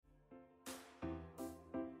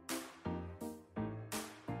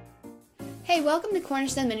Hey, welcome to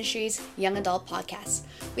Cornerstone Ministries Young Adult Podcast.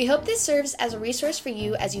 We hope this serves as a resource for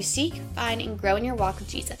you as you seek, find, and grow in your walk with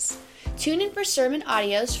Jesus. Tune in for sermon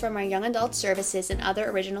audios from our young adult services and other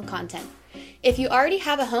original content. If you already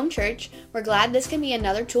have a home church, we're glad this can be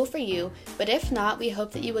another tool for you, but if not, we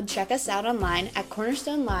hope that you would check us out online at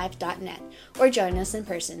cornerstonelive.net or join us in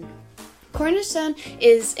person. Cornerstone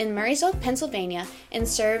is in Murraysville, Pennsylvania, and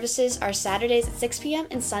services are Saturdays at 6 p.m.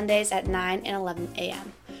 and Sundays at 9 and 11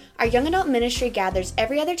 a.m. Our young adult ministry gathers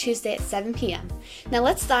every other Tuesday at 7 p.m. Now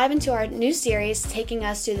let's dive into our new series taking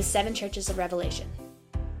us to the 7 churches of Revelation.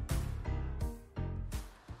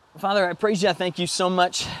 Father, I praise you. I thank you so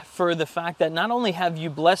much for the fact that not only have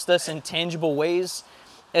you blessed us in tangible ways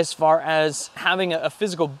as far as having a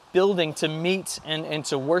physical building to meet and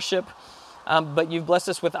to worship, but you've blessed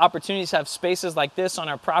us with opportunities to have spaces like this on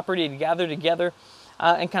our property to gather together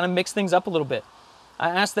and kind of mix things up a little bit. I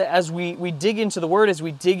ask that as we dig into the Word, as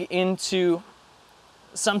we dig into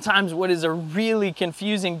sometimes what is a really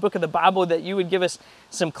confusing book of the Bible, that you would give us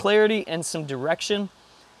some clarity and some direction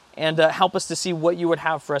and help us to see what you would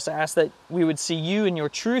have for us. I ask that we would see you and your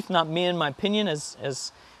truth, not me and my opinion,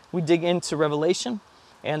 as we dig into Revelation.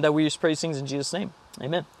 And we just praise things in Jesus' name.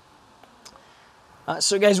 Amen.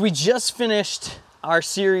 So guys, we just finished our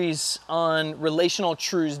series on relational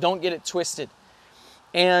truths. Don't get it twisted.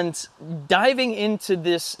 And diving into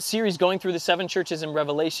this series, going through the 7 churches in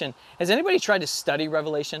Revelation, has anybody tried to study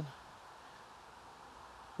Revelation?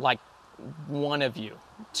 Like one of you,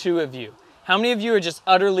 2 of you. How many of you are just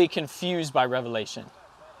utterly confused by Revelation?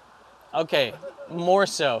 Okay, more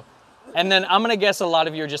so. And then I'm going to guess a lot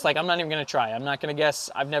of you are just like, I'm not even going to try. I'm not going to guess.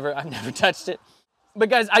 I've never touched it. But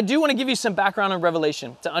guys, I do want to give you some background on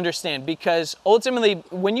Revelation to understand, because ultimately,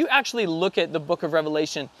 when you actually look at the book of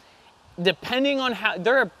Revelation, depending on how,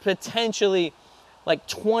 there are potentially like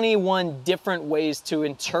 21 different ways to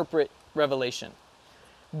interpret Revelation.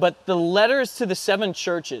 But the letters to the 7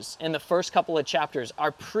 churches in the first couple of chapters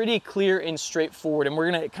are pretty clear and straightforward, and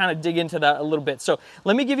we're going to kind of dig into that a little bit. So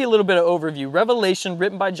let me give you a little bit of overview. Revelation,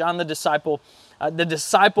 written by John the disciple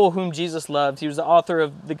whom Jesus loved. He was the author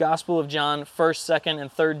of the Gospel of John, 1st, 2nd,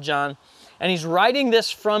 and 3rd John. And he's writing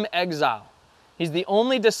this from exile. He's the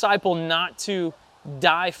only disciple not to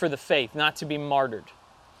die for the faith, not to be martyred.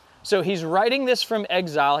 So he's writing this from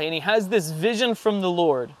exile, and he has this vision from the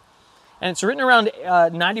Lord. And it's written around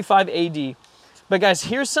 95 AD. But guys,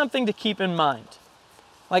 here's something to keep in mind.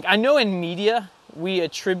 Like, I know in media, we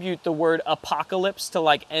attribute the word apocalypse to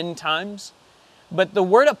like end times. But the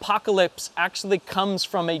word apocalypse actually comes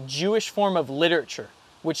from a Jewish form of literature,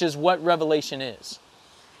 which is what Revelation is.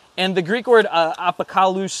 And the Greek word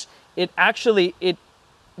apokalus,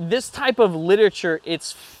 this type of literature,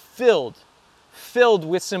 it's filled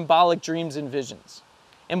with symbolic dreams and visions.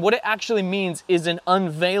 And what it actually means is an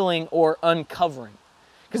unveiling or uncovering.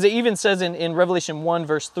 Because it even says in Revelation 1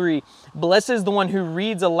 verse 3, "Blessed is the one who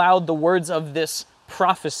reads aloud the words of this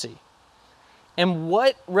prophecy." And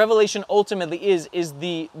what Revelation ultimately is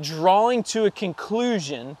the drawing to a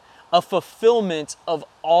conclusion, a fulfillment of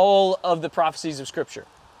all of the prophecies of Scripture.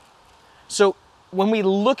 So when we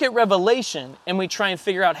look at Revelation and we try and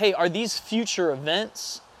figure out, hey, are these future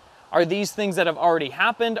events? Are these things that have already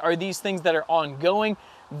happened? Are these things that are ongoing?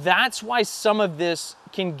 That's why some of this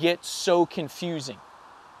can get so confusing.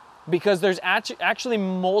 Because there's actually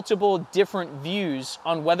multiple different views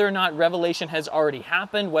on whether or not Revelation has already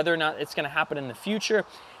happened, whether or not it's going to happen in the future.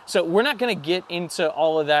 So we're not going to get into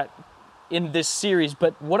all of that in this series,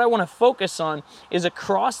 but what I want to focus on is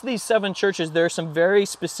across these 7 churches, there are some very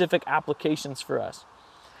specific applications for us.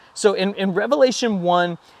 So in Revelation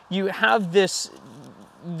 1, you have this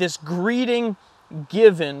greeting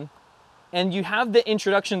given, and you have the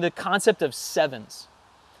introduction to the concept of 7s.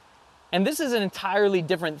 And this is an entirely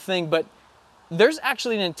different thing, but there's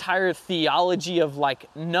actually an entire theology of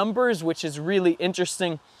like numbers, which is really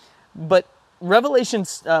interesting. But Revelation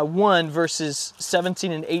 1 verses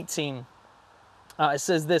 17 and 18, it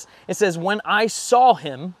says this. It says, "When I saw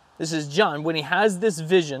him," this is John, when he has this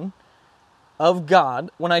vision of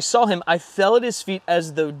God, "when I saw him, I fell at his feet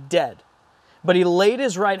as though dead. But he laid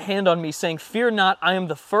his right hand on me, saying, 'Fear not, I am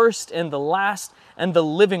the first and the last and the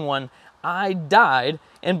living one. I died,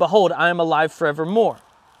 and behold, I am alive forevermore.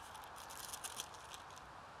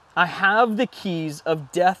 I have the keys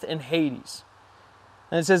of death and Hades.'"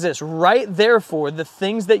 And it says this, "Write therefore the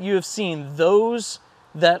things that you have seen, those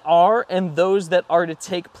that are and those that are to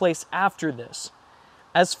take place after this.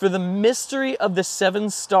 As for the mystery of the 7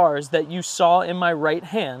 stars that you saw in my right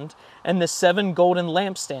hand, and the 7 golden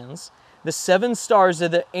lampstands, the 7 stars are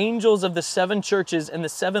the angels of the 7 churches, and the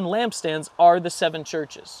 7 lampstands are the 7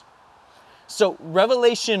 churches." So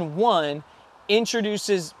Revelation 1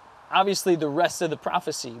 introduces obviously the rest of the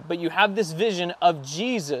prophecy, but you have this vision of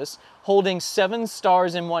Jesus holding 7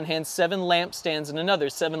 stars in one hand, 7 lampstands in another.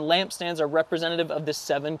 7 lampstands are representative of the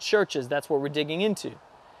 7 churches. That's what we're digging into.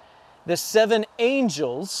 The 7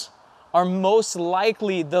 angels are most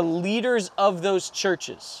likely the leaders of those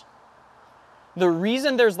churches. The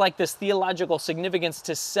reason there's like this theological significance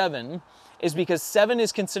to 7 is because 7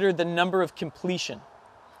 is considered the number of completion.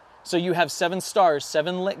 So you have 7 stars,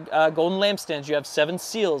 7 golden lampstands, you have 7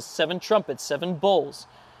 seals, 7 trumpets, 7 bowls.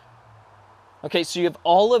 Okay, so you have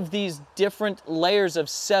all of these different layers of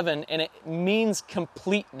 7, and it means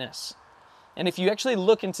completeness. And if you actually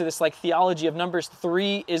look into this like theology of numbers,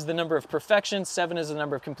 3 is the number of perfection, 7 is the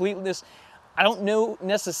number of completeness. I don't know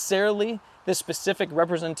necessarily the specific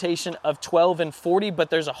representation of 12 and 40,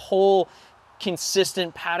 but there's a whole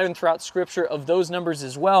consistent pattern throughout Scripture of those numbers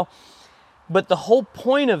as well. But the whole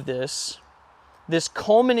point of this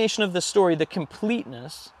culmination of the story, the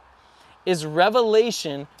completeness, is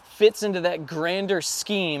Revelation fits into that grander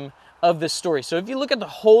scheme of the story. So if you look at the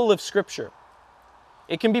whole of Scripture,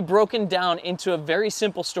 it can be broken down into a very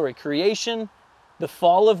simple story. Creation, the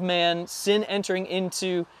fall of man, sin entering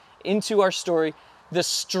into our story, the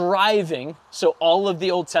striving, so all of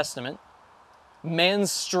the Old Testament,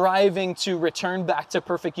 man's striving to return back to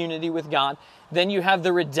perfect unity with God. Then you have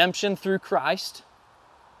the redemption through Christ.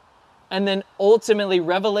 And then ultimately,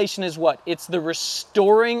 Revelation is what? It's the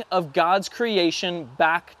restoring of God's creation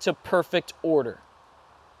back to perfect order.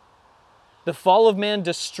 The fall of man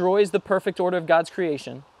destroys the perfect order of God's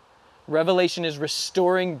creation. Revelation is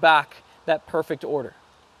restoring back that perfect order.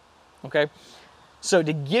 Okay? So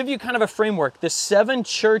to give you kind of a framework, the 7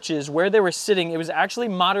 churches where they were sitting, it was actually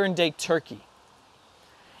modern day Turkey.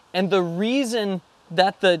 And the reason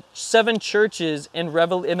that the 7 churches in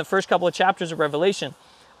the first couple of chapters of Revelation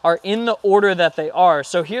are in the order that they are.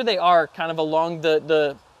 So here they are kind of along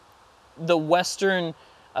the western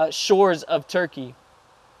shores of Turkey.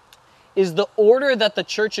 Is the order that the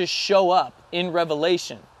churches show up in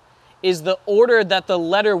Revelation is the order that the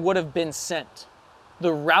letter would have been sent.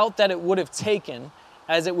 The route that it would have taken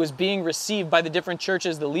as it was being received by the different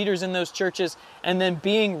churches, the leaders in those churches, and then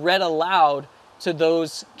being read aloud to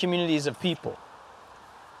those communities of people.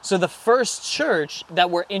 So the first church that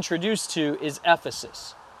we're introduced to is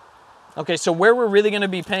Ephesus. Okay, so where we're really going to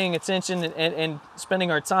be paying attention and spending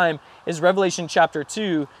our time is Revelation chapter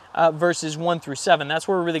 2, verses 1 through 7. That's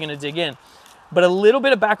where we're really going to dig in. But a little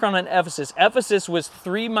bit of background on Ephesus. Ephesus was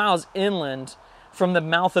 3 miles inland from the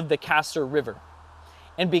mouth of the Castor River.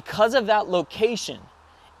 And because of that location,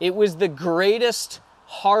 it was the greatest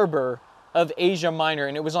harbor of Asia Minor,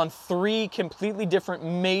 and it was on 3 completely different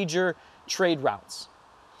major trade routes.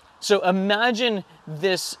 So imagine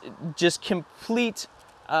this just complete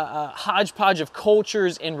hodgepodge of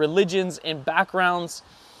cultures and religions and backgrounds.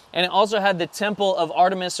 And it also had the temple of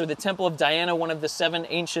Artemis, or the temple of Diana, one of the 7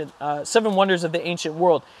 wonders of the ancient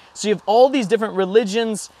world. So you have all these different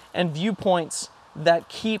religions and viewpoints that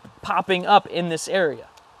keep popping up in this area.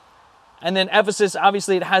 And then Ephesus,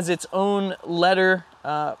 obviously it has its own letter,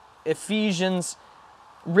 Ephesians,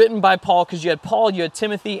 written by Paul, because you had Paul, you had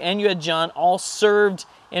Timothy, and you had John, all served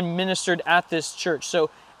and ministered at this church. So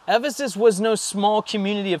Ephesus was no small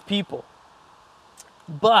community of people.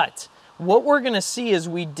 But what we're going to see as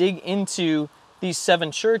we dig into these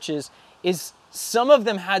 7 churches is some of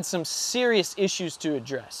them had some serious issues to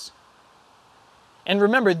address. And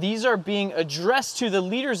remember, these are being addressed to the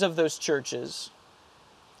leaders of those churches.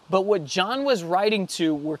 But what John was writing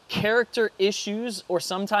to were character issues, or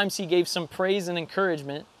sometimes he gave some praise and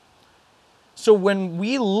encouragement. So when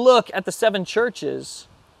we look at the 7 churches,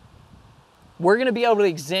 we're going to be able to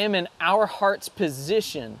examine our heart's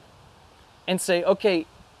position and say, okay,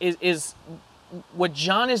 is what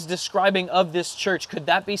John is describing of this church, could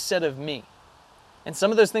that be said of me? And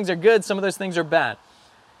some of those things are good, some of those things are bad.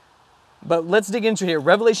 But let's dig into here.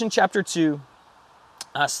 Revelation chapter 2,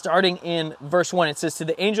 starting in verse 1. It says, "To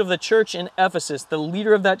the angel of the church in Ephesus, the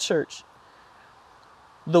leader of that church,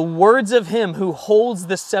 the words of him who holds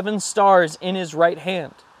the 7 stars in his right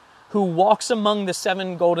hand, who walks among the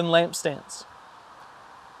 7 golden lampstands.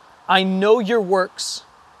 I know your works.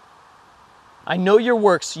 I know your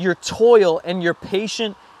works, your toil, and your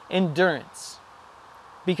patient endurance."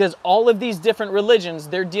 Because all of these different religions,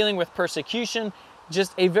 they're dealing with persecution,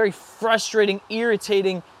 just a very frustrating,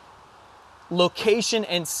 irritating location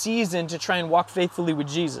and season to try and walk faithfully with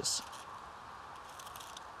Jesus.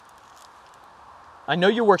 I know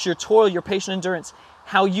your works, your toil, your patient endurance,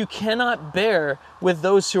 how you cannot bear with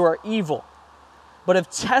those who are evil, but have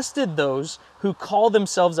tested those who call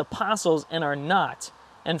themselves apostles and are not,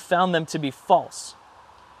 and found them to be false.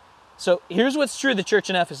 So here's what's true of the church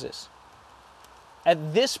in Ephesus.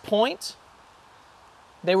 At this point,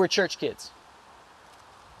 they were church kids.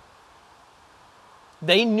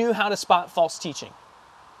 They knew how to spot false teaching.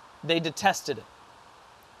 They detested it.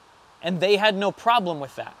 And they had no problem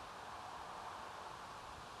with that.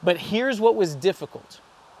 But here's what was difficult.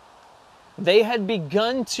 They had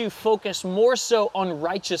begun to focus more so on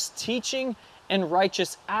righteous teaching and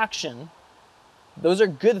righteous action. Those are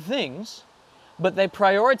good things, but they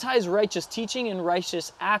prioritize righteous teaching and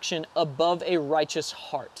righteous action above a righteous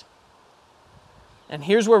heart. And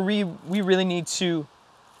here's where we really need to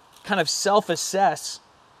kind of self-assess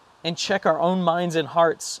and check our own minds and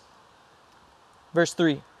hearts. Verse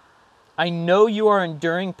 3, I know you are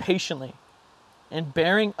enduring patiently and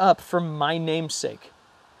bearing up for my name's sake,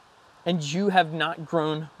 and you have not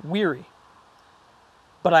grown weary.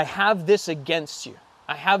 But I have this against you.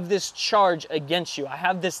 I have this charge against you. I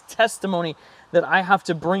have this testimony that I have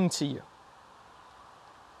to bring to you.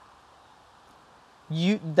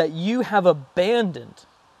 That you have abandoned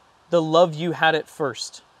the love you had at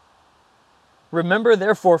first. Remember,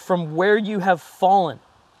 therefore, from where you have fallen,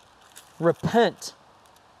 repent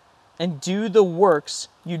and do the works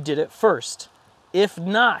you did at first. If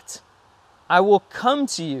not, I will come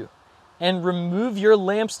to you and remove your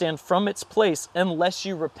lampstand from its place unless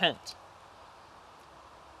you repent.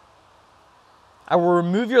 I will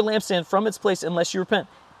remove your lampstand from its place unless you repent.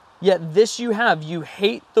 Yet this you have, you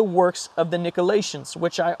hate the works of the Nicolaitans,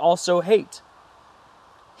 which I also hate.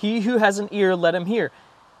 He who has an ear, let him hear.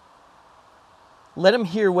 Let him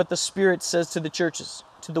hear what the Spirit says to the churches.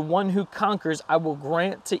 To the one who conquers, I will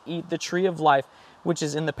grant to eat the tree of life, which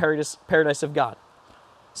is in the paradise of God.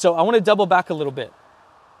 So I want to double back a little bit.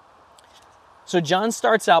 So John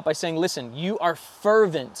starts out by saying, listen, you are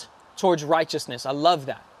fervent towards righteousness. I love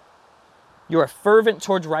that. You are fervent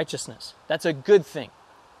towards righteousness. That's a good thing.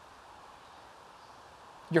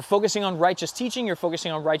 You're focusing on righteous teaching. You're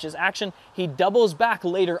focusing on righteous action. He doubles back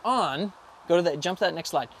later on. Jump to that next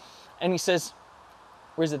slide. And he says,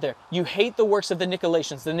 where is it there? You hate the works of the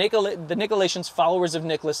Nicolaitans. The Nicolaitans, followers of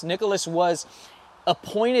Nicholas. Nicholas was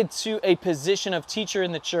appointed to a position of teacher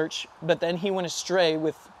in the church, but then he went astray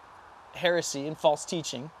with heresy and false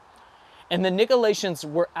teaching. And the Nicolaitans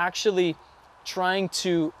were actually trying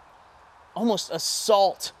to almost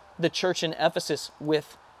assault the church in Ephesus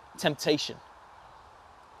with temptation.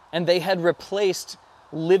 And they had replaced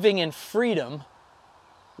living in freedom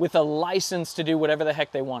with a license to do whatever the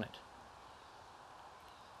heck they wanted.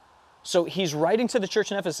 So he's writing to the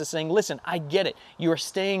church in Ephesus saying, listen, I get it. You are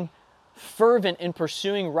staying fervent in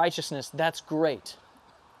pursuing righteousness. That's great.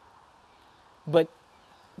 But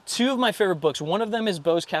two of my favorite books, one of them is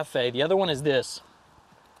Beau's Cafe. The other one is this.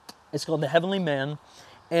 It's called The Heavenly Man.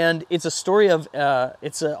 And it's a story of,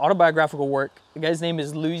 it's an autobiographical work. The guy's name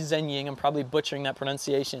is Lu Zenying. I'm probably butchering that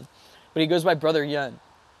pronunciation. But he goes by Brother Yun.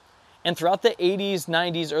 And throughout the 80s,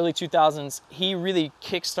 90s, early 2000s, he really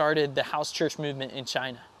kickstarted the house church movement in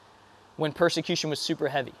China when persecution was super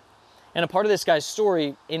heavy. And a part of this guy's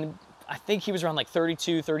story, I think he was around like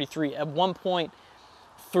 32, 33. At one point,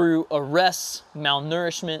 through arrests,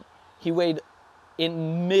 malnourishment, he weighed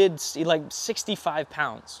like 65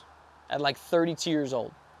 pounds at like 32 years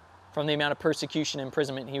old from the amount of persecution and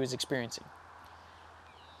imprisonment he was experiencing.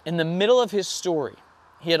 In the middle of his story,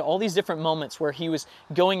 he had all these different moments where he was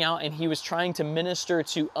going out and he was trying to minister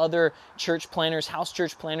to other church planners, house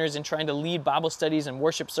church planners, and trying to lead Bible studies and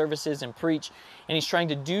worship services and preach. And he's trying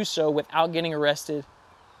to do so without getting arrested.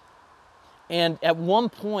 And at one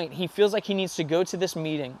point, he feels like he needs to go to this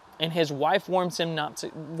meeting, and his wife warns him not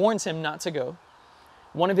to go.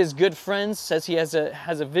 One of his good friends says he has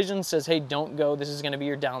a vision, says, hey, don't go. This is going to be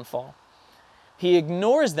your downfall. He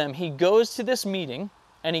ignores them. He goes to this meeting,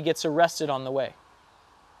 and he gets arrested on the way.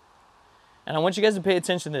 And I want you guys to pay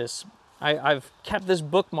attention to this. I've kept this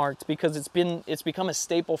bookmarked because it's become a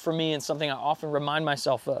staple for me and something I often remind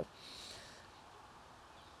myself of.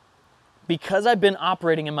 Because I've been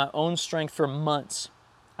operating in my own strength for months,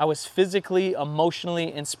 I was physically,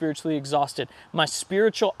 emotionally, and spiritually exhausted. My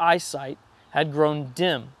spiritual eyesight had grown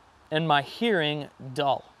dim and my hearing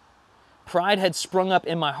dull. Pride had sprung up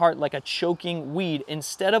in my heart like a choking weed.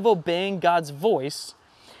 Instead of obeying God's voice,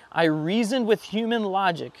 I reasoned with human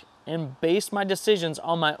logic and based my decisions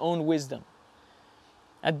on my own wisdom.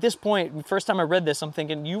 At this point, the first time I read this, I'm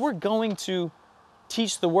thinking, you were going to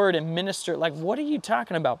teach the word and minister. Like, what are you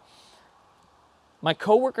talking about? My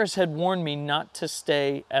coworkers had warned me not to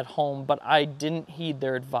stay at home, but I didn't heed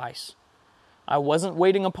their advice. I wasn't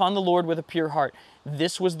waiting upon the Lord with a pure heart.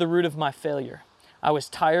 This was the root of my failure. I was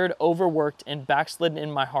tired, overworked, and backslidden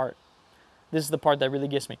in my heart. This is the part that really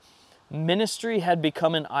gets me. Ministry had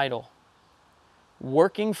become an idol.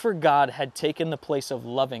 Working for God had taken the place of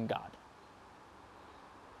loving God.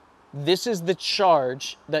 This is the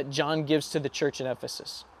charge that John gives to the church in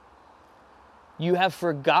Ephesus. You have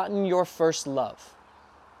forgotten your first love,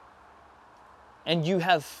 and you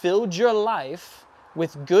have filled your life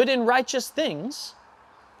with good and righteous things,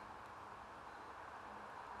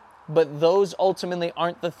 but those ultimately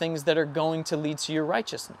aren't the things that are going to lead to your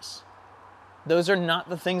righteousness. Those are not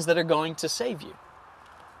the things that are going to save you.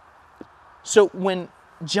 So when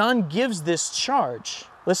John gives this charge,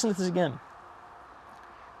 listen to this again.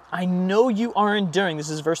 I know you are enduring, this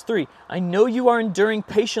is verse 3, I know you are enduring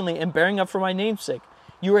patiently and bearing up for my name's sake.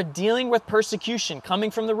 You are dealing with persecution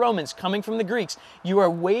coming from the Romans, coming from the Greeks. You are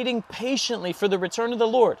waiting patiently for the return of the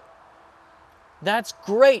Lord. That's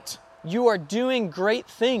great. You are doing great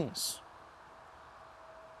things.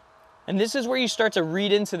 And this is where you start to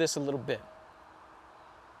read into this a little bit.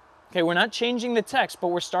 Okay, we're not changing the text, but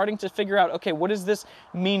we're starting to figure out, okay, what does this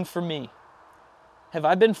mean for me? Have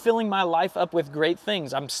I been filling my life up with great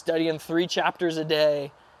things? I'm studying 3 chapters a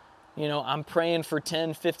day. I'm praying for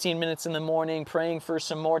 10, 15 minutes in the morning, praying for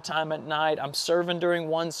some more time at night. I'm serving during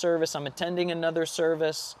one service. I'm attending another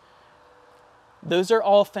service. Those are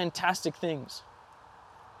all fantastic things.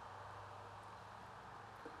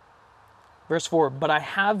 Verse 4, but I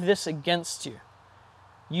have this against you.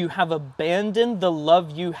 You have abandoned the love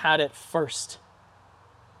you had at first.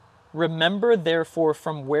 Remember, therefore,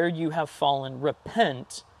 from where you have fallen,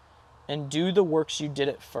 repent, and do the works you did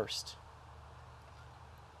at first.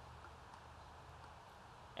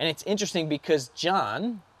 And it's interesting because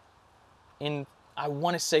John, I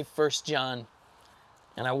want to say 1 John,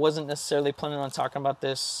 and I wasn't necessarily planning on talking about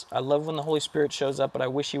this. I love when the Holy Spirit shows up, but I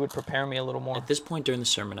wish he would prepare me a little more. At this point during the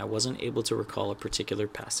sermon, I wasn't able to recall a particular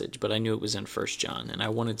passage, but I knew it was in 1 John, and I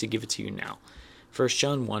wanted to give it to you now. 1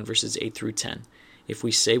 John 1, verses 8 through 10. If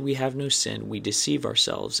we say we have no sin, we deceive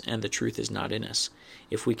ourselves, and the truth is not in us.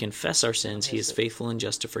 If we confess our sins, he is faithful and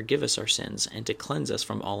just to forgive us our sins and to cleanse us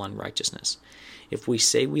from all unrighteousness. If we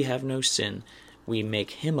say we have no sin, we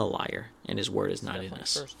make him a liar, and his word is not in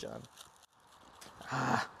us. 1 John.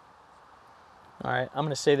 All right, I'm going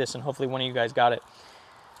to say this, and hopefully one of you guys got it.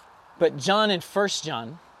 But John in 1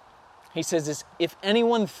 John, he says this, if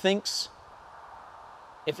anyone says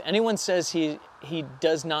he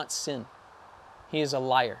does not sin, he is a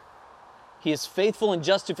liar. He is faithful and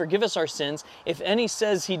just to forgive us our sins. If any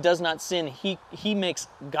says he does not sin, he makes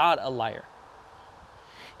God a liar.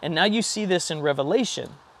 And now you see this in Revelation,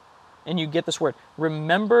 and you get this word.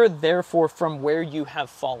 Remember, therefore, from where you have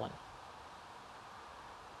fallen.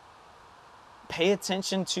 Pay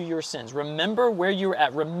attention to your sins. Remember where you were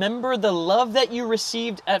at. Remember the love that you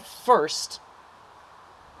received at first,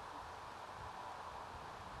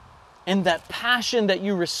 and that passion that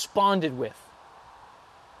you responded with.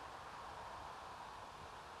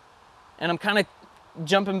 And I'm kind of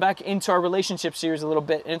jumping back into our relationship series a little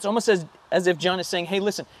bit. And it's almost as if John is saying, hey,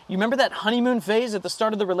 listen, you remember that honeymoon phase at the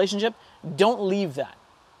start of the relationship? Don't leave that.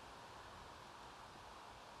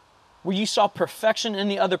 Where you saw perfection in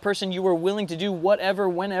the other person, you were willing to do whatever,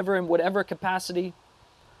 whenever, in whatever capacity.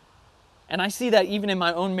 And I see that even in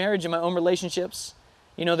my own marriage, in my own relationships.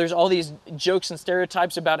 There's all these jokes and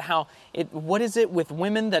stereotypes about what is it with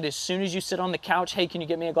women that as soon as you sit on the couch, hey, can you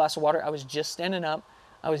get me a glass of water? I was just standing up.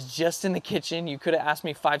 I was just in the kitchen. You could have asked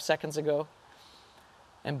me 5 seconds ago.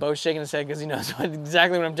 And Bo's shaking his head because he knows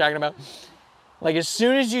exactly what I'm talking about. Like as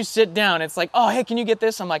soon as you sit down, it's like, oh, hey, can you get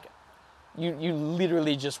this? I'm like, you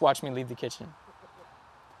literally just watched me leave the kitchen.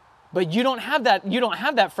 But you don't have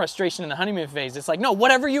that frustration in the honeymoon phase. It's like, no,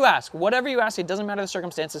 whatever you ask, it doesn't matter the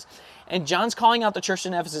circumstances. And John's calling out the church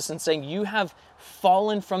in Ephesus and saying, you have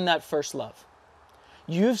fallen from that first love.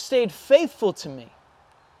 You've stayed faithful to me.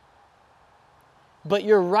 But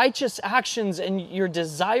your righteous actions and your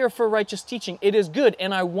desire for righteous teaching, it is good,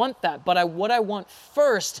 and I want that. But what I want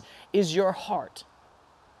first is your heart.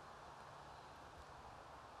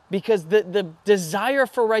 Because the desire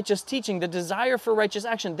for righteous teaching, the desire for righteous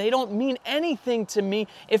action, they don't mean anything to me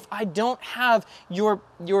if I don't have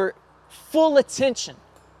your full attention.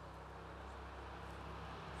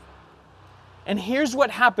 And here's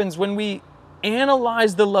what happens when we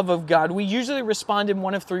analyze the love of God. We usually respond in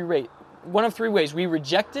one of three ways. We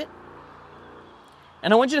reject it.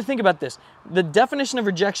 And I want you to think about this. The definition of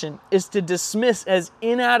rejection is to dismiss as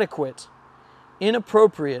inadequate,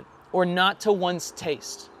 inappropriate, or not to one's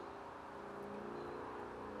taste.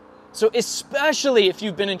 So especially if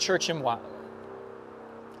you've been in church for a while.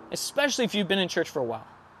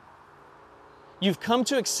 You've come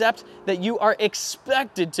to accept that you are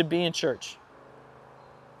expected to be in church.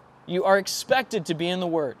 You are expected to be in the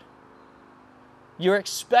Word. You're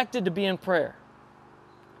expected to be in prayer.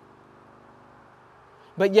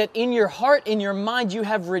 But yet in your heart, in your mind, you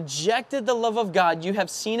have rejected the love of God. You have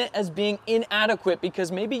seen it as being inadequate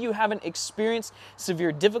because maybe you haven't experienced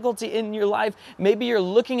severe difficulty in your life. Maybe you're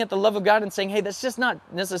looking at the love of God and saying, hey, that's just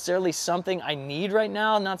not necessarily something I need right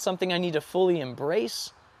now, not something I need to fully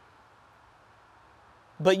embrace.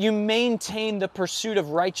 But you maintain the pursuit of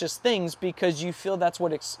righteous things because you feel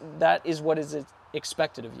that is what is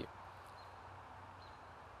expected of you.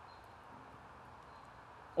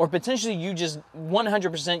 Or potentially you just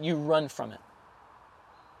 100% you run from it.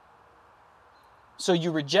 So you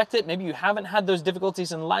reject it. Maybe you haven't had those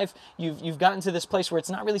difficulties in life. You've gotten to this place where it's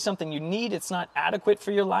not really something you need. It's not adequate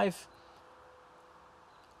for your life.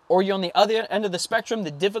 Or you're on the other end of the spectrum,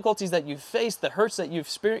 the difficulties that you've faced, the hurts that you've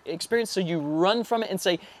experienced, so you run from it and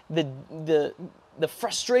say, the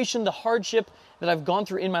frustration, the hardship that I've gone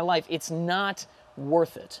through in my life, it's not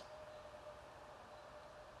worth it.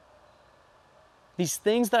 These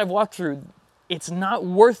things that I've walked through, it's not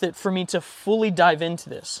worth it for me to fully dive into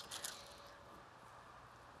this.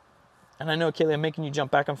 And I know, Kaylee, I'm making you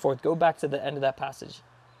jump back and forth. Go back to the end of that passage.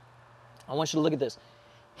 I want you to look at this.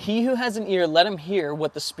 He who has an ear, let him hear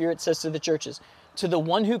what the Spirit says to the churches. To the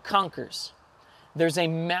one who conquers, there's a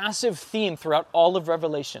massive theme throughout all of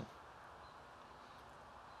Revelation.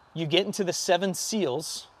 You get into the 7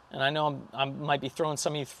 seals, and I know I might be throwing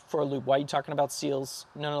some of you for a loop. Why are you talking about seals?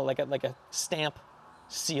 No, like a stamp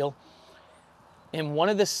seal. And one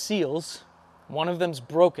of the seals, one of them's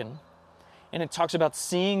broken, and it talks about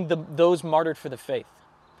seeing those martyred for the faith.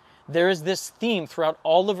 There is this theme throughout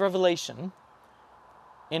all of Revelation,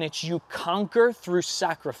 and it's you conquer through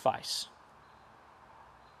sacrifice.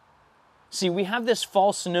 See, we have this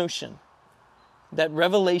false notion that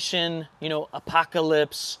Revelation,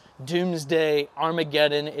 apocalypse, doomsday,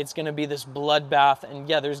 Armageddon, it's going to be this bloodbath, and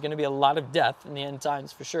yeah, there's going to be a lot of death in the end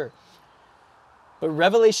times for sure. But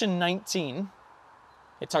Revelation 19,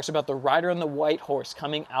 it talks about the rider on the white horse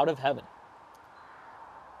coming out of heaven.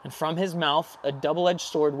 And from his mouth, a double-edged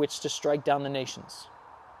sword which to strike down the nations.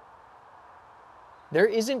 There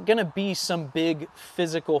isn't going to be some big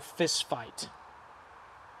physical fist fight.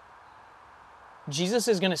 Jesus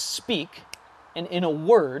is going to speak, and in a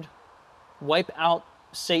word, wipe out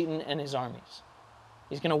Satan and his armies.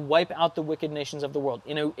 He's going to wipe out the wicked nations of the world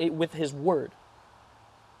with his word.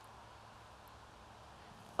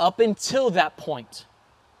 Up until that point,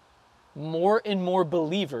 more and more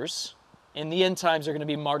believers in the end times are going to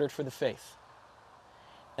be martyred for the faith.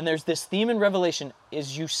 And there's this theme in Revelation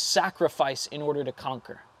is you sacrifice in order to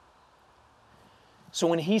conquer. So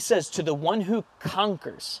when he says to the one who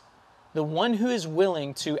conquers, the one who is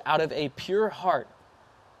willing to, out of a pure heart,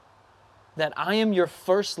 that I am your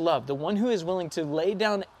first love, the one who is willing to lay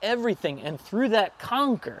down everything and through that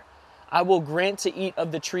conquer, I will grant to eat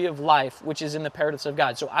of the tree of life, which is in the paradise of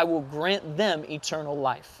God. So I will grant them eternal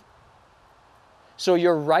life. So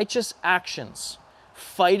your righteous actions,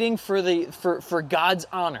 fighting for God's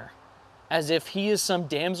honor, as if he is some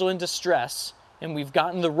damsel in distress, and we've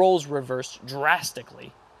gotten the roles reversed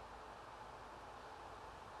drastically.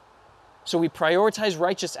 So we prioritize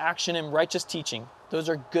righteous action and righteous teaching. Those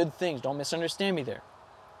are good things. Don't misunderstand me there.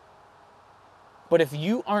 But if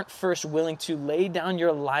you aren't first willing to lay down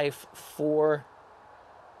your life for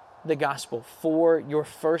the gospel, for your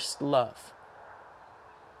first love,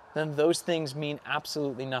 then those things mean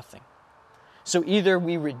absolutely nothing. So either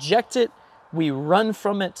we reject it, we run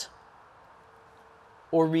from it,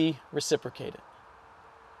 or we reciprocate it.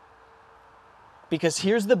 Because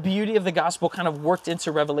here's the beauty of the gospel kind of worked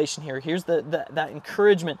into Revelation here. Here's that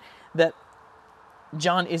encouragement that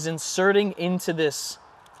John is inserting into this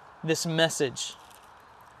message.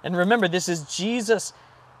 And remember, this is Jesus.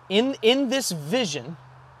 In this vision,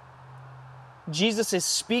 Jesus is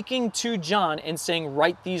speaking to John and saying,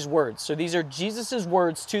 write these words. So these are Jesus'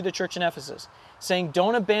 words to the church in Ephesus, saying,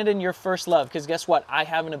 don't abandon your first love, because guess what? I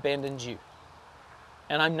haven't abandoned you.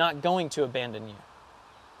 And I'm not going to abandon you.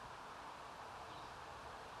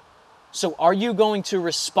 So are you going to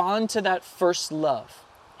respond to that first love?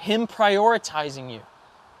 Him prioritizing you,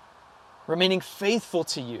 remaining faithful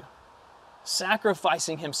to you,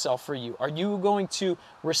 sacrificing himself for you. Are you going to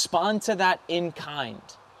respond to that in kind?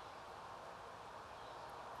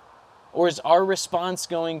 Or is our response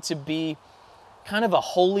going to be kind of a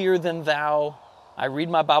holier than thou? I read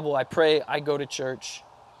my Bible, I pray, I go to church.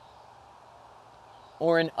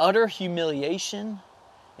 Or in utter humiliation,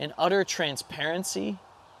 in utter transparency,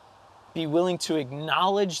 be willing to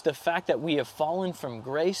acknowledge the fact that we have fallen from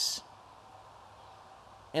grace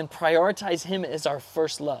and prioritize him as our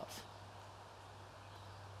first love.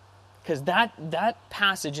 Because that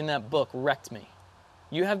passage in that book wrecked me.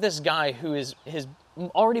 You have this guy who has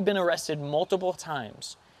already been arrested multiple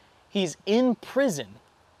times. He's in prison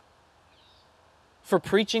for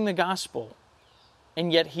preaching the gospel,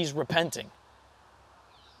 and yet he's repenting.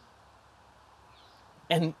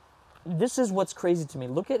 And this is what's crazy to me.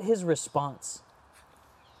 Look at his response.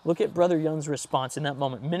 Look at Brother Young's response in that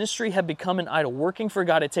moment. Ministry had become an idol. Working for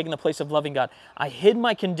God had taken the place of loving God. I hid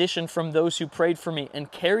my condition from those who prayed for me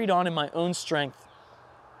and carried on in my own strength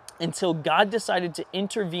until God decided to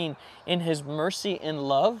intervene in his mercy and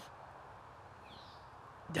love.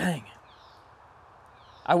 Dang.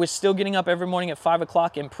 I was still getting up every morning at 5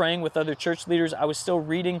 o'clock and praying with other church leaders. I was still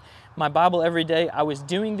reading my Bible every day. I was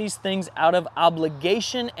doing these things out of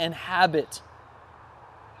obligation and habit,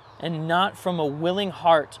 and not from a willing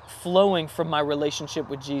heart flowing from my relationship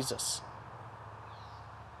with Jesus.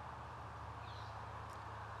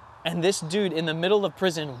 And this dude in the middle of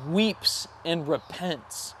prison weeps and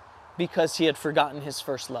repents because he had forgotten his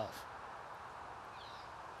first love.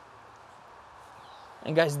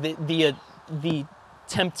 And guys, the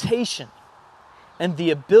temptation and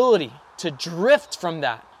the ability to drift from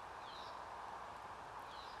that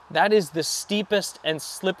is the steepest and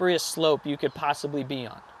slipperiest slope you could possibly be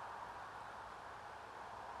on.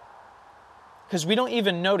 Because we don't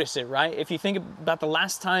even notice it, right? If you think about the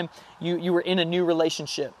last time you were in a new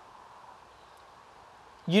relationship,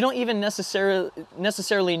 you don't even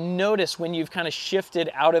necessarily notice when you've kind of shifted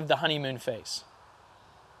out of the honeymoon phase.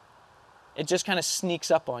 It just kind of sneaks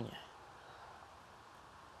up on you.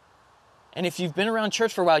 And if you've been around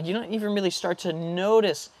church for a while, you don't even really start to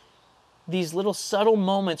notice these little subtle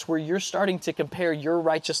moments where you're starting to compare your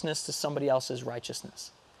righteousness to somebody else's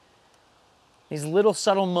righteousness. These little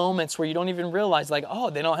subtle moments where you don't even realize, like, oh,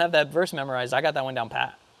 they don't have that verse memorized. I got that one down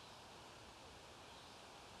pat.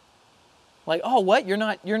 Like, oh, what? You're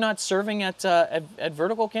not serving at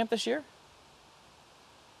Vertical Camp this year?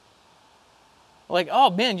 Like, oh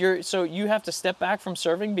man, so you have to step back from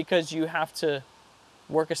serving because you have to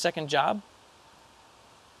work a second job?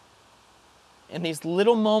 And these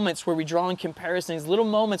little moments where we draw in comparison, these little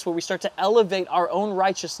moments where we start to elevate our own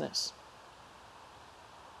righteousness,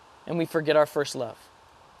 and we forget our first love.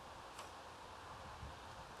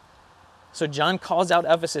 So John calls out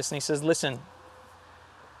Ephesus and he says, listen,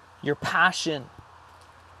 your passion,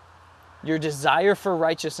 your desire for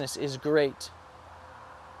righteousness is great.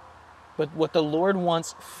 But what the Lord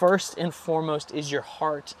wants first and foremost is your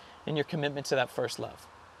heart and your commitment to that first love.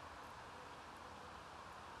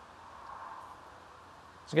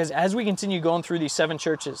 So guys, as we continue going through these 7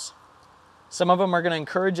 churches, some of them are going to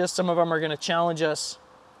encourage us, some of them are going to challenge us.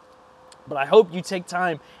 But I hope you take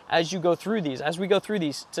time as we go through these,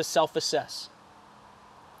 to self-assess.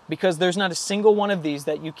 Because there's not a single one of these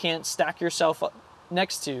that you can't stack yourself up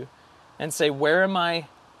next to and say, where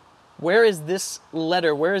is this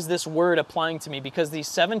letter, where is this word applying to me? Because these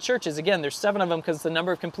 7 churches, again, there's 7 of them because it's the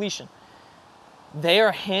number of completion. They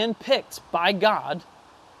are handpicked by God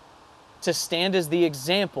to stand as the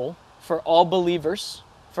example for all believers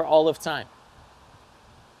for all of time.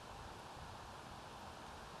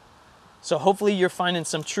 So hopefully you're finding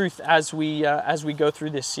some truth as we go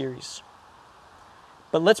through this series.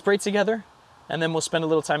 But let's pray together, and then we'll spend a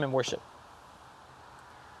little time in worship.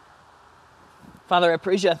 Father, I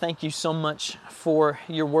praise you. I thank you so much for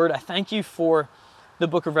your word. I thank you for the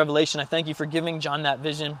book of Revelation. I thank you for giving John that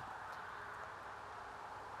vision.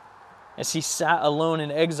 As he sat alone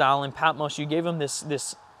in exile in Patmos, you gave him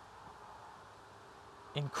this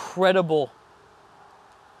incredible,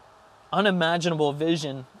 unimaginable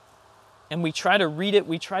vision. And we try to read it,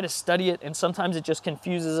 we try to study it, and sometimes it just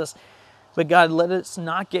confuses us. But God, let us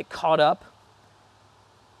not get caught up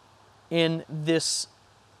in this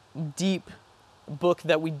deep book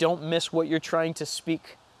that we don't miss what you're trying to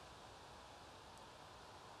speak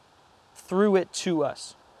through it to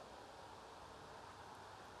us.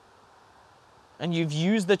 And you've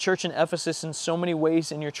used the church in Ephesus in so many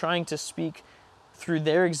ways, and you're trying to speak through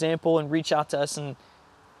their example and reach out to us and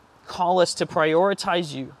call us to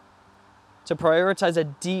prioritize you, to prioritize a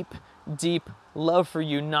deep, deep love for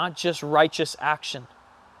you, not just righteous action.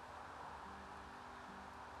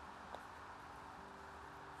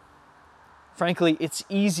 Frankly, it's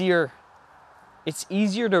easier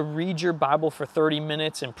to read your Bible for 30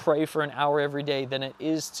 minutes and pray for an hour every day than it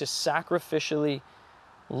is to sacrificially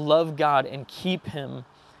love God and keep Him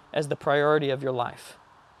as the priority of your life.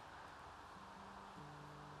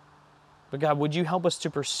 But God, would you help us to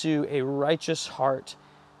pursue a righteous heart,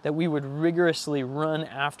 that we would rigorously run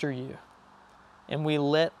after you, and we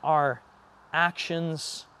let our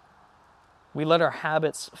actions, we let our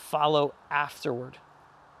habits follow afterward.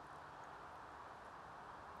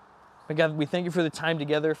 But God, we thank you for the time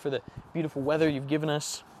together, for the beautiful weather you've given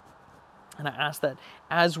us. And I ask that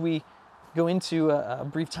as we go into a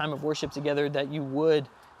brief time of worship together, that you would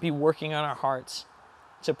be working on our hearts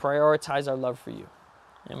to prioritize our love for you.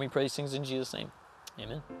 And we pray these things in Jesus' name.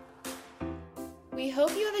 Amen. We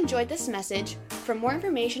hope you have enjoyed this message. For more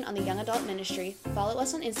information on the Young Adult Ministry, follow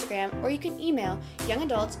us on Instagram, or you can email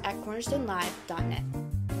youngadults@cornerstonelive.net.